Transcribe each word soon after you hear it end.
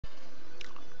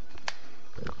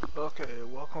Okay,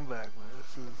 welcome back, man.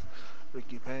 This is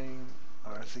Ricky Payne,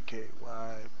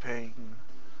 RCKY Payne,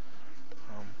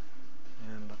 um,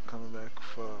 and I'm coming back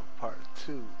for part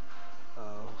two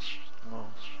of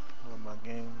my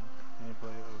gameplay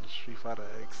of Street Fighter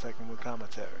X Tekken with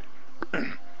commentary.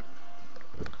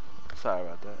 Sorry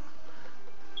about that.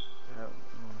 Yeah,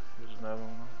 here's another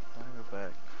one. Bring it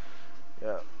back.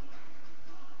 Yeah.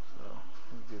 So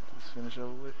let's get this finish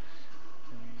over with,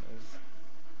 and let's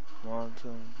go on to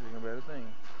bigger and better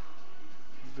things.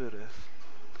 Let's do this.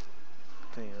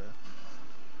 Continue.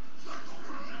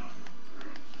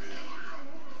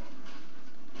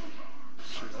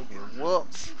 Shit, I'm getting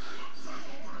whoops.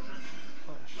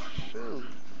 Oh, shoot.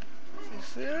 Is he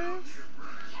serious?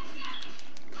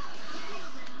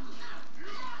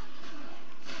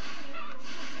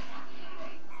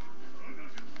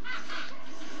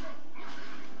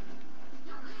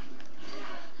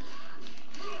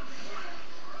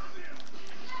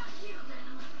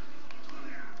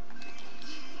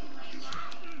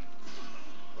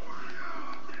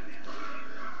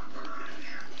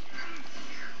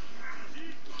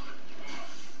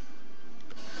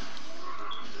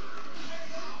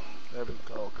 There we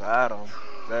go. Got him.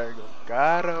 There we go.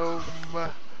 Got him.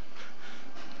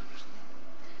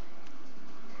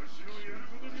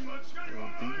 You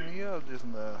beat me up just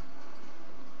now.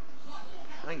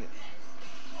 Dang it.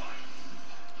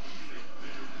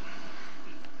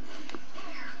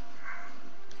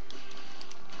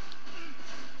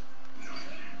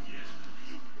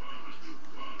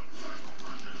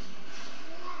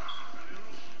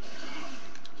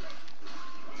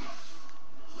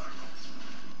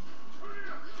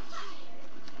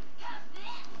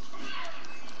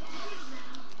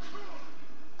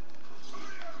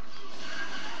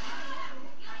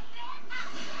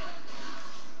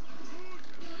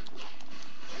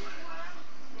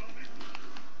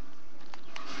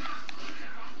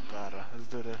 Got her. Let's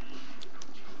do this.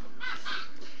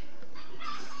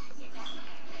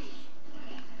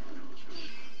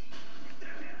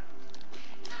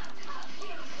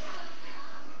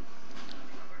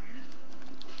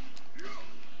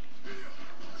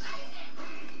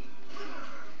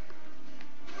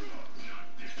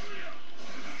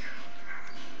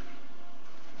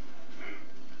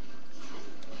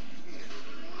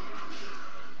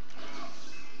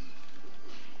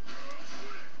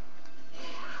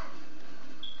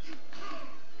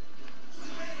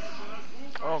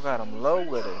 Oh, got him low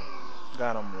with it.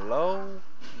 Got him low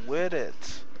with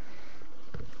it.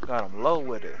 Got him low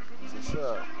with it. What's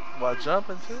up? While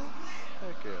jumping too?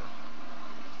 Heck yeah.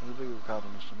 It's a big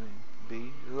compliment to me.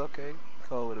 B is okay.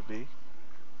 Call with a B.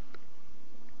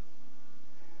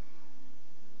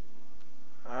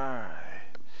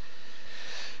 Alright.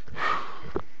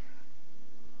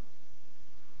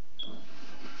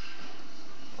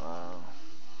 Wow.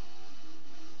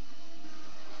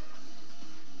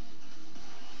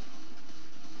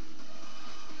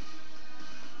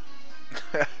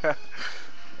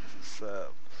 What's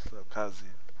up? What's up,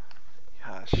 Kazi?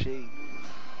 Hashi.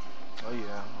 Oh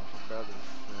yeah, I forgot this.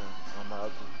 Yeah, on my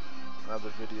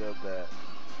other video that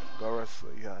Go Wrestle,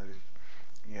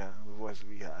 yeah, the voice of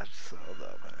Yash. So hold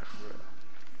up, man, for real.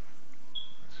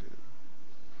 Shit.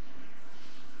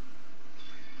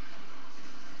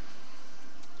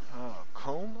 Oh,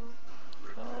 coma?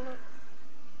 Call it?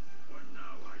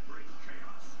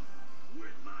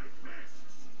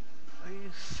 Are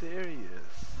you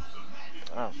serious?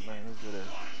 Oh man, let's do this.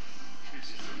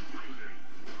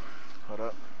 Hold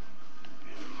up.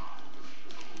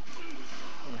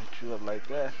 I'm gonna hit you up like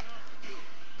that.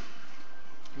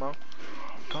 Come on.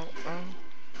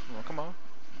 Come on.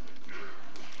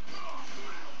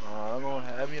 Oh, I'm gonna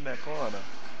have you in that corner.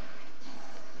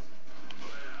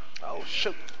 Oh,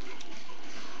 shoot.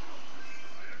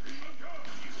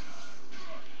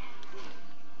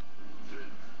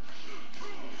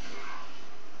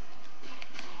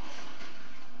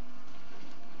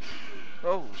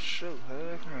 Oh, shoot.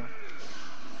 Heck no.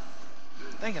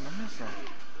 Dang it, I missed him.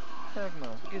 Heck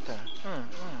no. Get that.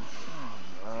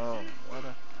 Oh, what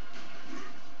a...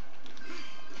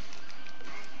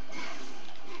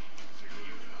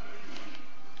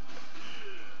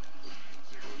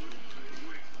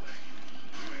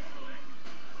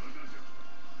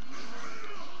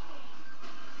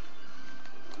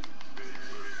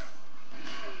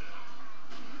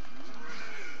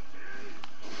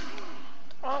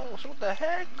 Oh, so what the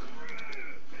heck?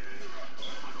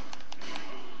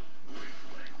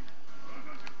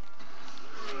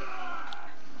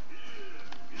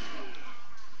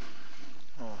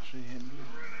 Oh, she hit me.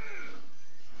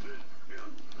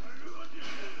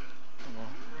 Come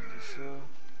on. This,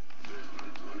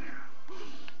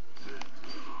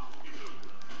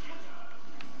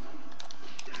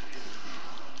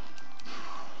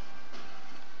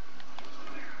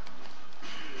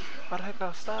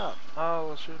 gotta stop.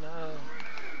 Oh, shoot, no.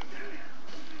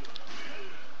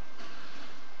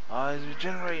 Oh, he's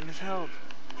regenerating his health.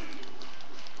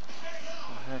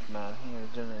 Oh, heck no. He ain't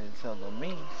regenerating his health on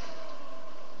me.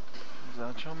 What's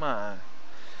out your mind?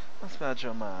 What's out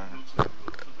your mind?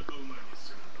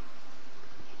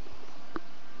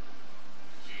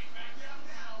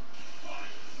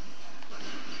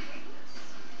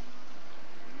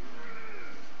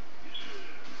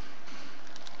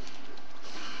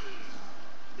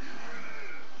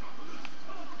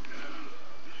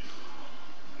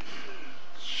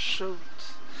 Shoot.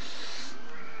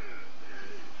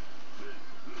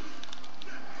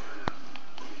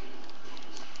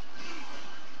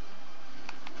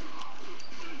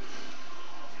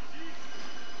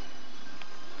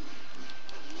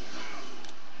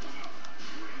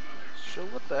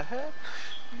 Shoot, what the heck?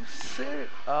 You serious?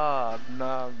 Oh, no,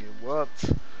 I'm getting whooped.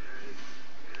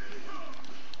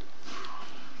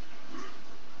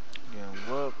 Getting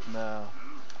whooped now.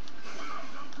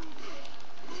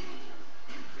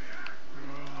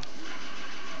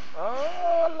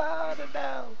 Oh, louder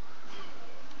now.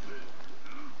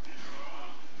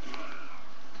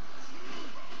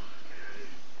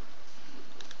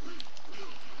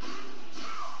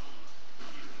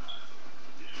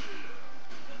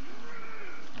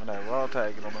 And that raw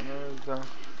tagging on my nerves, though.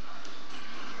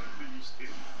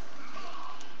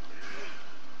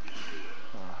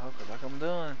 Oh, okay, like I'm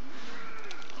doing.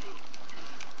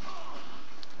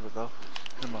 Here we go.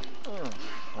 Come on. Oh,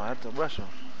 I have to rush him.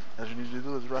 All you need to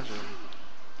do is rush him.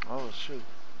 Oh, shoot.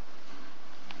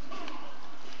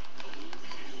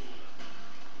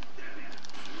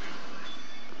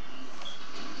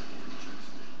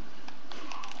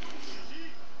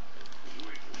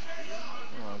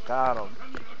 Oh, got him.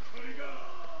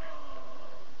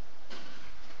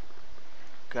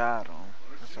 Got him.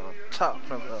 That's on top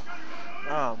from the.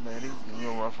 Oh, man, he's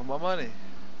gonna run for my money.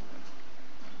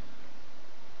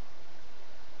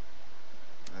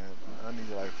 Man, I need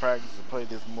to, like, practice and play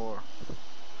this more.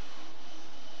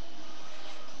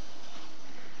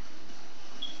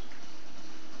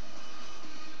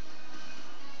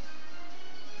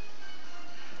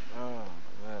 Oh,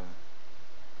 man.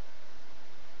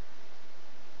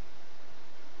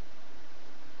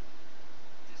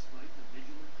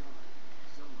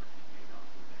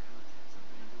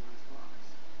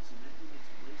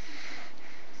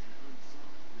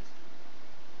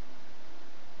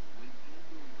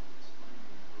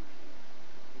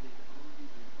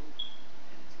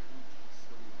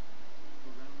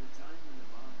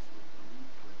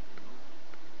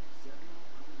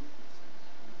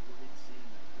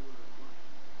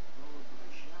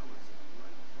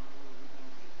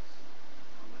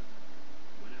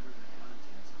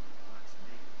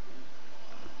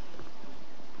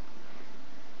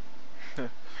 I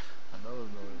know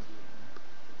it's noise.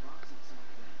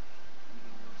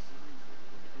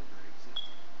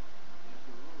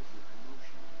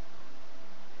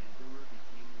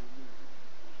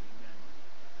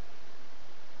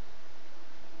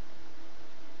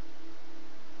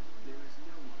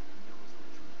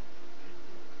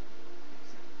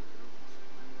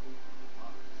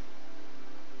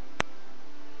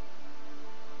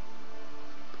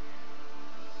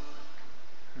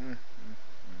 Mm.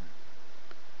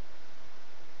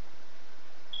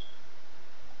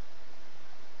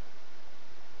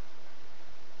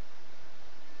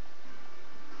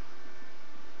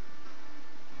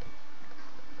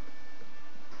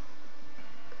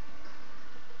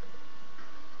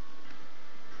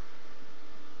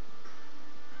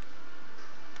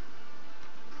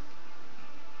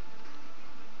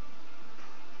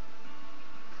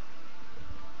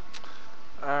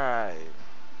 Alright.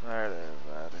 Alright,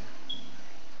 everybody.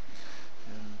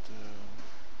 And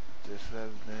this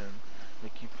has been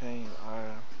Mickey Payne,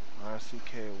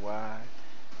 RCKY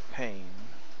Payne.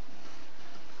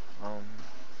 I'm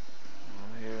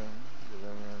here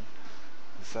delivering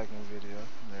the second video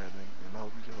and everything. And I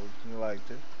hope you liked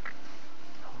it.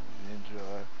 Hope you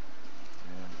enjoyed.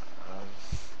 And I'll